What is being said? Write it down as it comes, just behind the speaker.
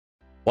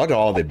What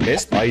are the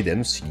best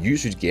items you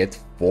should get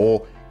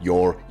for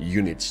your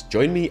units?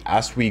 Join me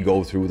as we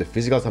go through the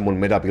physical summon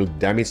meta build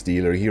damage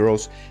dealer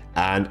heroes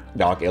and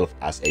Dark Elf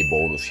as a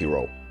bonus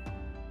hero.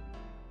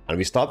 And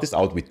we start this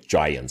out with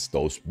giants,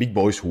 those big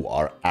boys who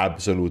are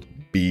absolute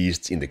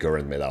beasts in the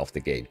current meta of the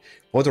game.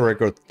 For the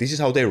record, this is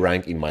how they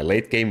rank in my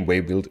late game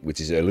wave build,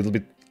 which is a little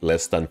bit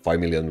less than 5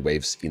 million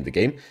waves in the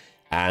game.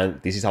 And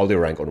this is how they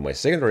rank on my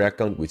secondary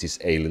account, which is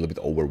a little bit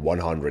over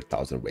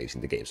 100,000 waves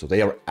in the game. So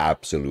they are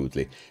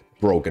absolutely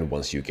broken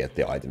once you get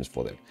the items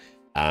for them.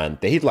 And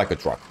they hit like a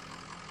truck.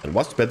 And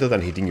what's better than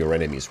hitting your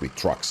enemies with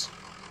trucks?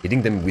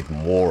 Hitting them with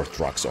more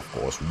trucks, of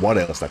course. What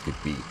else that could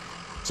be?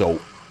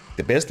 So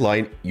the best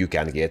line you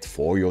can get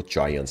for your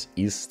giants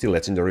is the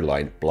legendary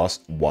line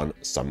 +1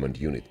 summoned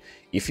unit.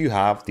 If you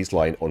have this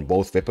line on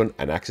both weapon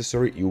and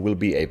accessory, you will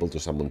be able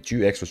to summon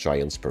 2 extra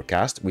giants per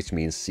cast, which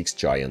means 6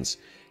 giants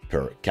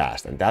per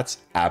cast, and that's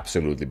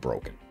absolutely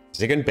broken.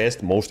 Second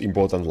best, most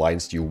important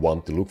lines you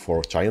want to look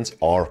for giants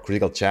are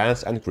critical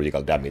chance and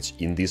critical damage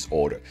in this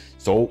order.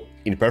 So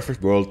in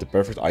perfect world, the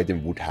perfect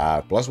item would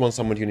have +1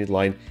 summoned unit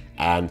line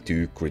and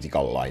 2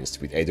 critical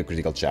lines with either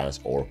critical chance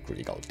or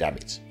critical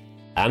damage.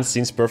 And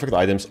since perfect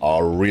items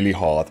are really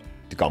hard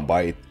to come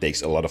by, it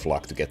takes a lot of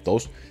luck to get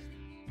those.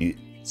 The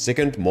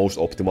second most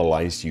optimal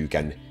lines you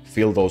can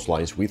fill those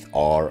lines with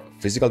are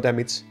physical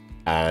damage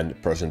and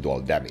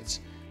percentual damage.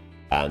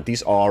 And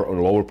these are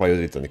on lower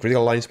priority than the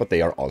critical lines, but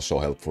they are also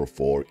helpful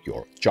for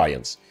your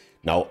giants.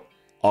 Now,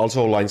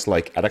 also lines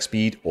like attack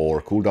speed or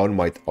cooldown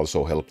might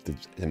also help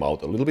them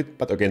out a little bit,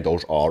 but again,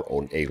 those are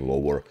on a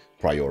lower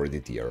priority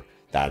tier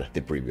than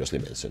the previously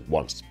mentioned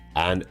ones.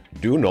 And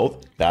do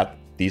note that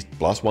this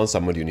 +1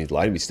 summoned unit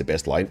line, which is the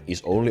best line,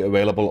 is only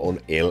available on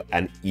L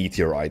and E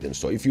tier items.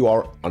 So if you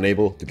are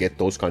unable to get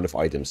those kind of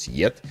items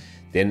yet,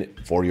 then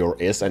for your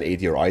S and A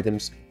tier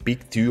items,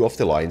 pick 2 of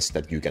the lines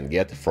that you can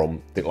get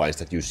from the lines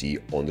that you see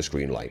on the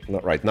screen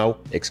right now,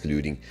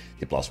 excluding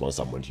the +1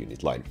 summoned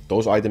unit line.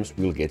 Those items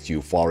will get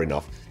you far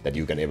enough that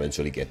you can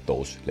eventually get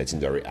those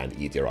legendary and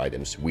E tier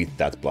items with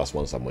that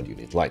 +1 summoned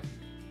unit line.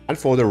 And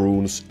for the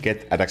runes,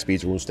 get attack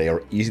speed runes. They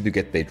are easy to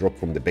get, they drop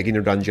from the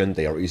beginner dungeon,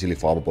 they are easily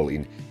farmable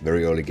in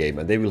very early game,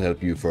 and they will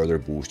help you further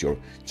boost your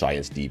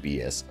giant's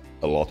DPS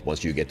a lot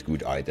once you get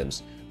good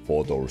items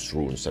for those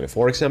runes. And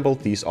for example,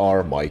 these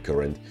are my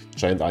current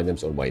giant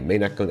items on my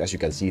main account. As you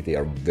can see, they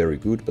are very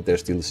good, but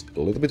there's still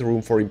a little bit of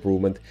room for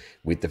improvement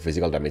with the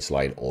physical damage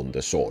line on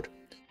the sword.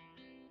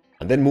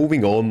 And then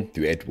moving on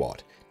to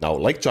Edward. Now,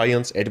 like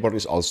giants, Edward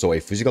is also a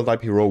physical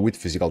type hero with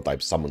physical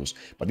type summons,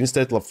 but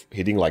instead of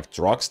hitting like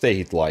trucks, they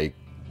hit like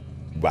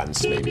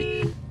vans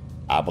maybe.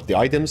 But the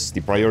items,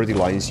 the priority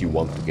lines you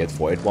want to get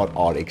for Edward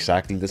are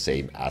exactly the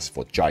same as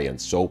for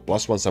giants. So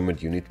 +1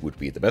 summoned unit would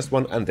be the best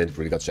one, and then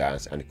critical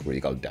chance and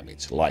critical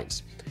damage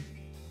lines.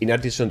 In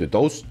addition to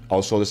those,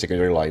 also the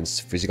secondary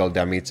lines, physical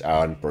damage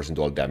and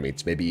percentual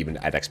damage, maybe even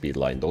attack speed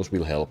line, those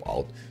will help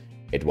out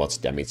Edward's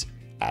damage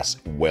as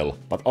well.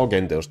 But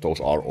again, those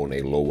are on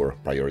a lower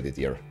priority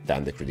tier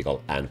than the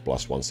critical and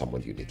 +1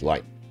 summoned unit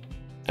line.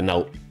 And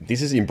now,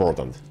 this is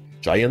important.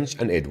 Giants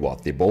and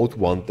Edward, they both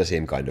want the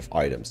same kind of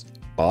items,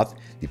 but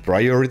the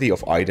priority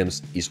of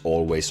items is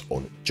always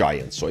on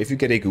giants. So if you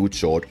get a good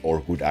sword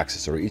or good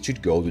accessory, it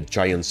should go to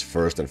giants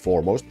first and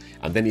foremost,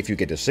 and then if you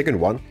get a second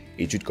one,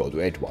 it should go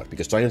to Edward,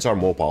 because giants are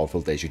more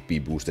powerful, they should be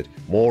boosted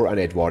more, and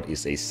Edward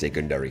is a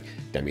secondary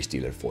damage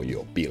dealer for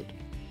your build.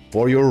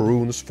 For your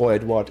runes for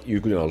Edward,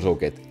 you can also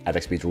get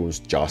attack speed runes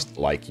just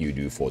like you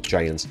do for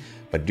giants,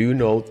 but do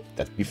note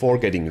that before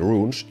getting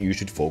runes, you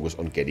should focus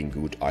on getting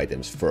good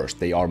items first.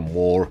 They are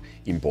more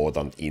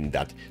important in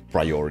that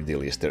priority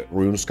list. The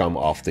runes come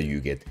after you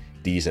get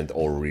decent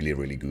or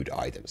really good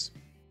items.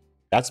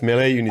 That's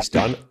melee units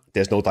done.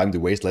 There's no time to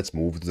waste. Let's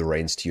move to the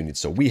ranged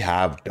units. So we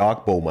have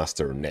Dark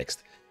Bowmaster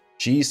next.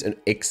 She's an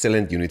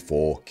excellent unit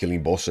for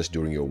killing bosses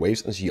during your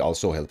waves, and she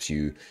also helps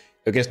you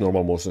against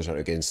normal monsters and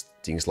against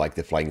things like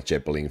the Flying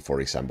Zeppelin,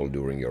 for example,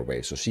 during your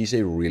wave. So she's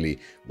a really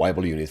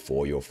viable unit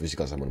for your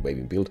physical summon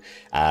waving build,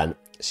 and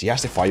she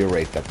has the fire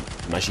rate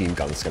that machine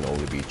guns can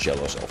only be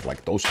jealous of.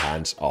 Like, those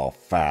hands are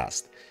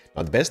fast.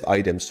 Now, the best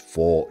items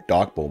for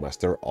Dark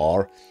Bowmaster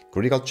are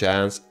critical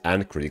chance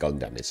and critical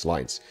damage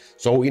lines.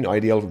 So in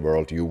ideal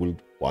world, you will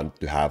want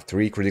to have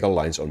 3 critical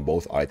lines on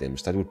both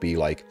items. That would be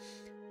like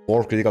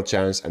 4 critical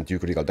chance and 2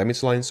 critical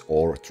damage lines,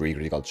 or 3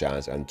 critical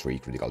chance and 3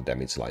 critical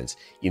damage lines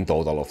in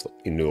total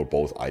in your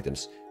both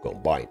items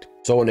combined.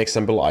 So an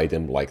example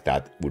item like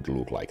that would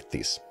look like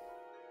this.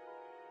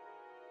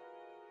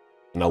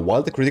 Now,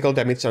 while the critical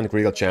damage and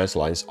critical chance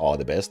lines are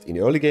the best, in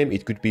early game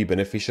it could be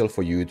beneficial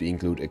for you to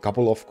include a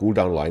couple of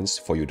cooldown lines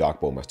for your Dark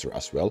Bowmaster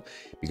as well,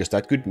 because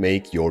that could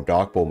make your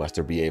Dark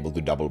Bowmaster be able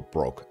to double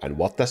proc. And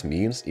what that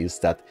means is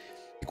that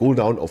the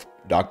cooldown of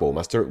Dark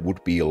Bowmaster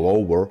would be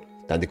lower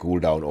than the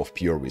cooldown of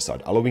Pure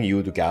Wizard, allowing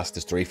you to cast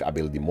the Strafe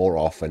ability more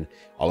often,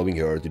 allowing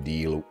her to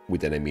deal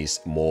with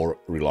enemies more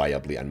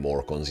reliably and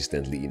more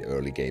consistently in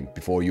early game,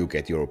 before you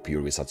get your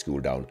Pure Wizard's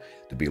cooldown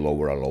to be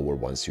lower and lower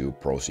once you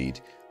proceed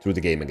through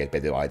the game and get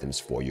better items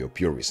for your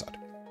Pure Wizard.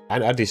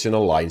 And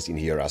additional lines in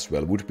here as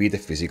well would be the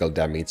physical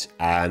damage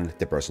and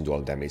the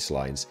percentual damage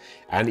lines.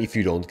 And if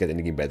you don't get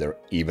anything better,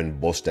 even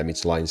boss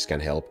damage lines can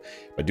help.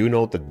 But do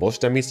note that boss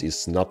damage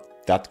is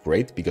not that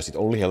great because it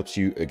only helps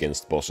you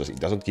against bosses.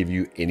 It doesn't give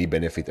you any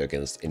benefit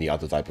against any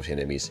other type of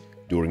enemies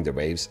during the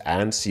waves.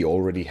 And she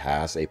already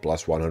has a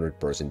plus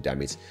 100%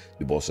 damage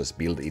to bosses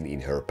built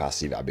in her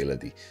passive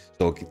ability.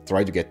 So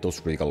try to get those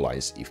critical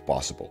lines if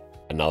possible.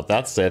 And now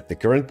that said, the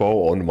current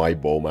bow on my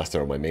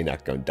Bowmaster on my main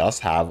account does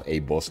have a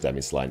boss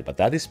damage line, but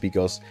that is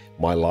because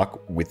my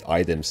luck with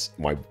items,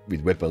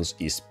 with weapons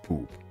is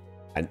poop.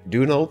 And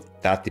do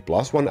note that the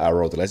 +1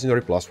 arrow, the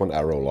legendary +1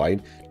 arrow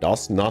line,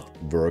 does not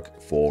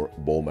work for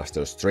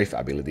Bowmaster's strafe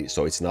ability,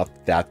 so it's not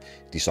that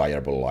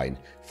desirable line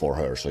for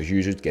her, so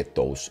you should get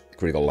those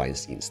critical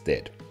lines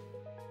instead.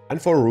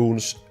 And for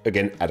runes,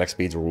 again, attack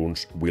speed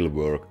runes will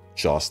work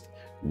just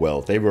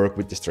well. They work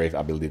with the strafe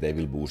ability, they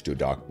will boost your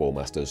Dark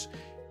Bowmaster's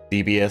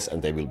DPS,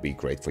 and they will be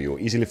great for you,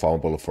 easily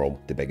farmable from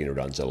the beginner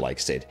dungeon like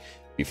said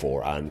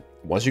before. And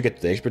once you get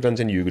to the expert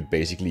dungeon, you could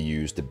basically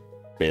use the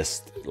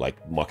best like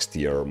max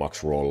tier,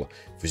 max roll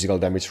physical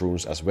damage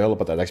runes as well,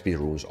 but attack speed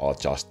runes are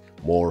just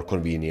more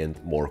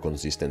convenient, more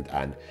consistent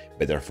and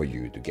better for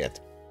you to get.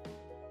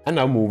 And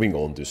now moving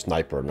on to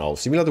Sniper. Now,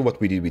 similar to what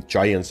we did with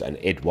Giants and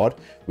Edward,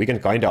 we can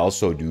kinda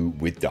also do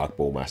with Dark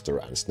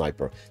Bowmaster and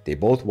Sniper. They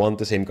both want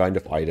the same kind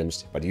of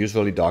items, but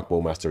usually Dark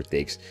Bowmaster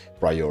takes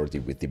priority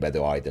with the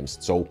better items.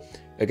 So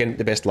again,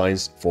 the best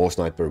lines for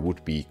Sniper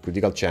would be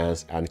critical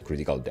chance and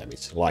critical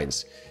damage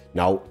lines.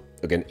 Now,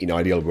 again, in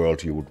ideal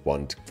world, you would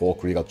want 4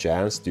 critical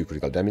chance, 2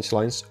 critical damage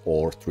lines,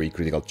 or 3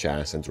 critical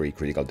chance and 3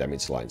 critical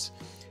damage lines,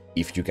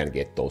 if you can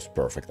get those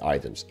perfect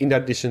items. In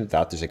addition to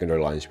that, the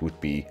secondary lines would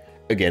be,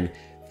 again,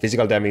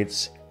 physical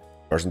damage,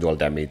 percentual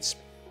damage,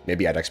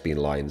 maybe attack speed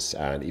lines,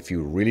 and if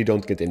you really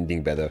don't get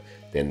anything better,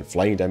 then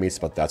flying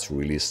damage, but that's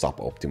really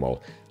suboptimal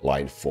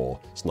line for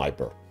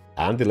Sniper.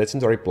 And the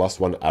legendary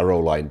 +1 arrow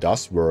line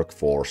does work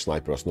for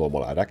Sniper's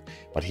normal attack,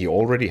 but he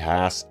already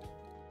has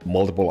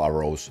multiple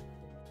arrows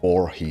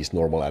for his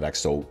normal attack,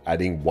 so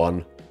adding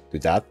 1 to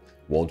that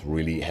won't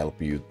really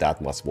help you that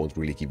much, won't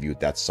really give you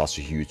that such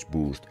a huge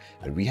boost.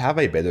 And we have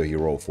a better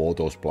hero for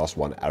those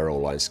 +1 arrow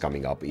lines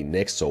coming up in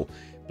next, so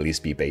please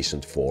be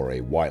patient for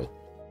a while.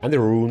 And the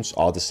runes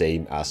are the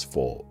same as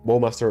for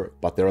Bowmaster,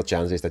 but there are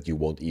chances that you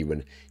won't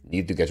even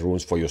need to get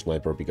runes for your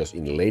Sniper, because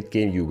in late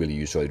game you will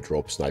usually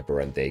drop Sniper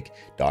and take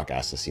Dark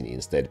Assassin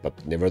instead.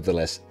 But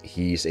nevertheless,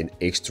 he is an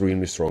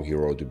extremely strong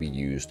hero to be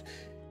used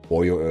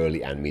for your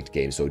early and mid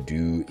game, so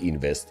do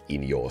invest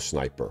in your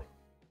Sniper.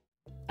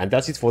 And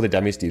that's it for the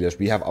damage dealers.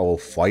 We have our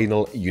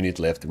final unit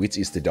left, which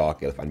is the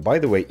Dark Elf. And by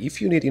the way,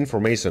 if you need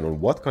information on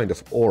what kind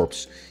of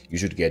orbs you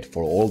should get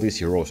for all these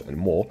heroes and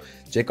more,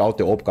 check out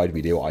the orb guide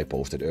video I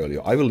posted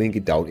earlier. I will link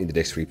it down in the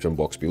description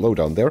box below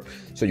down there,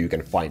 so you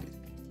can find it.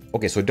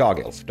 Okay, so Dark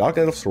Elf. Dark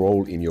Elf's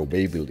role in your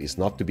wave build is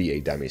not to be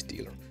a damage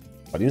dealer,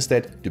 but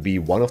instead to be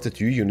one of the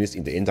 2 units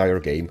in the entire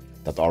game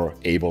that are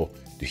able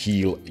to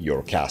heal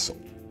your castle.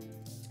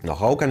 Now,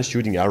 how can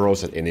shooting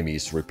arrows at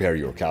enemies repair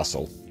your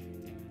castle?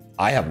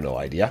 I have no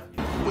idea.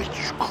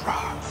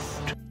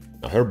 Witchcraft.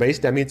 Now, her base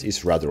damage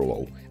is rather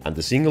low, and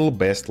the single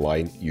best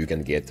line you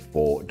can get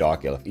for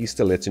Dark Elf is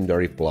the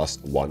legendary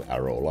 +1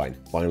 arrow line.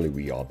 Finally,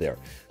 we are there.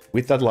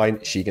 With that line,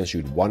 she can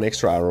shoot 1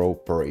 extra arrow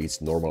per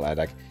each normal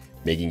attack,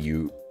 making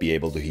you be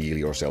able to heal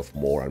yourself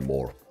more and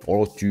more.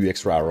 Or 2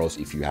 extra arrows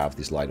if you have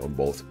this line on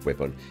both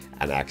weapon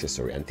and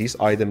accessory. And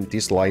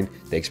this line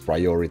takes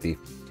priority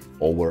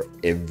over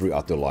every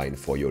other line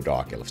for your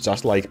Dark Elf,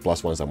 just like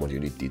 +1 summon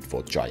unit did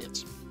for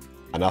Giants.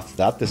 And after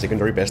that, the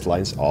secondary best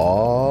lines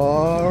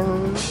are,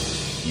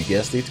 you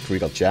guessed it,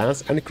 critical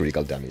chance and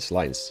critical damage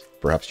lines.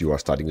 Perhaps you are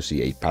starting to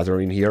see a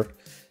pattern in here.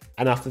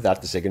 And after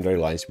that, the secondary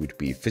lines would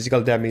be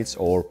physical damage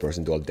or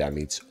percentual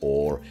damage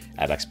or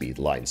attack speed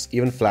lines.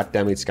 Even flat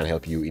damage can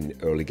help you in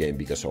early game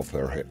because of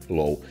her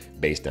low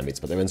base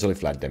damage, but eventually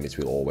flat damage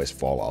will always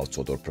fall out,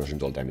 so the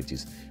percentual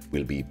damages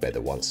will be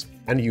better ones.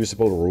 And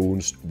usable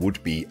runes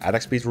would be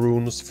attack speed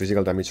runes,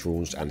 physical damage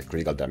runes, and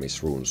critical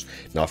damage runes.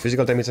 Now,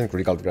 physical damage and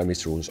critical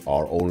damage runes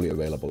are only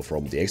available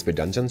from the expert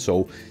dungeon,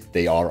 so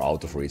they are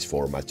out of reach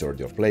for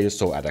majority of players,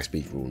 so attack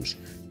speed runes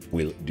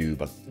will do.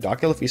 But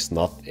Dark Elf is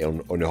not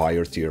on a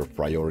higher tier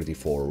priority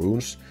for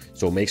runes,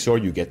 so make sure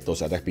you get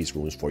those attack speed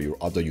runes for your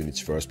other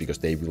units first, because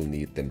they will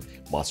need them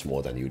much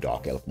more than you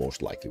Dark Elf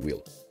most likely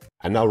will.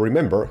 And now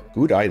remember,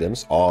 good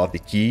items are the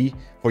key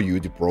for you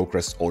to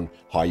progress on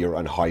higher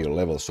and higher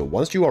levels. So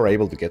once you are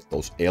able to get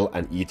those L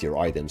and E tier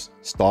items,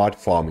 start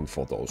farming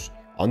for those.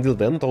 Until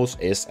then, those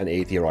S and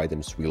A tier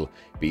items will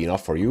be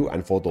enough for you,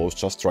 and for those,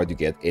 just try to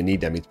get any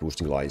damage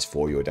boosting lines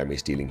for your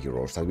damage dealing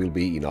heroes. That will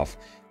be enough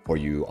for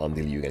you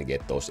until you can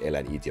get those L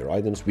and E tier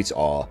items, which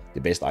are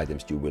the best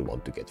items you will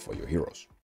want to get for your heroes.